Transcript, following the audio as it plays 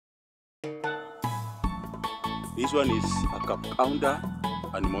This one is a cup counter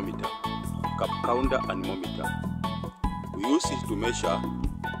anemometer. Cup counter anemometer. We use it to measure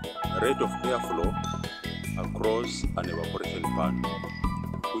the rate of airflow across an evaporation pan,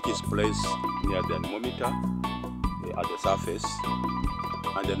 which is placed near the anemometer at the surface.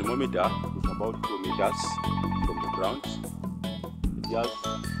 And the anemometer is about 2 meters from the ground. It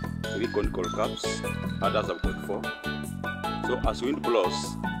has 3 conical caps, others have got 4. So as wind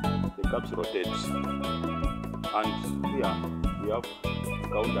blows, the caps rotate. And here we have a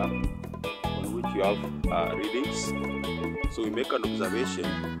counter on which you have readings. So we make an observation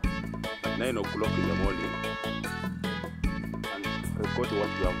at 9 o'clock in the morning and record what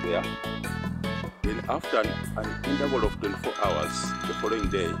you have there. Then after an interval of 24 hours the following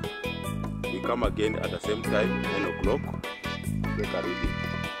day, we come again at the same time, 10 o'clock, to take a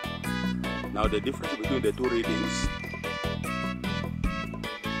reading. Now the difference between the two readings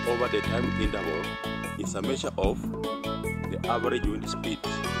over the time interval is a measure of the average wind speed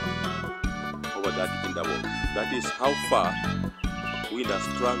over that interval. That is how far wind has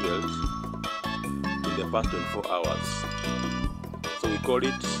traveled in the past 24 hours. So we call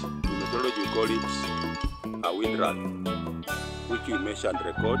it, in meteorology we call it a wind run, which we measure and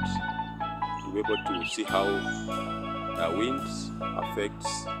record to be able to see how winds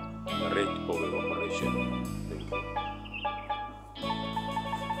affects the rate of evaporation. Thank you.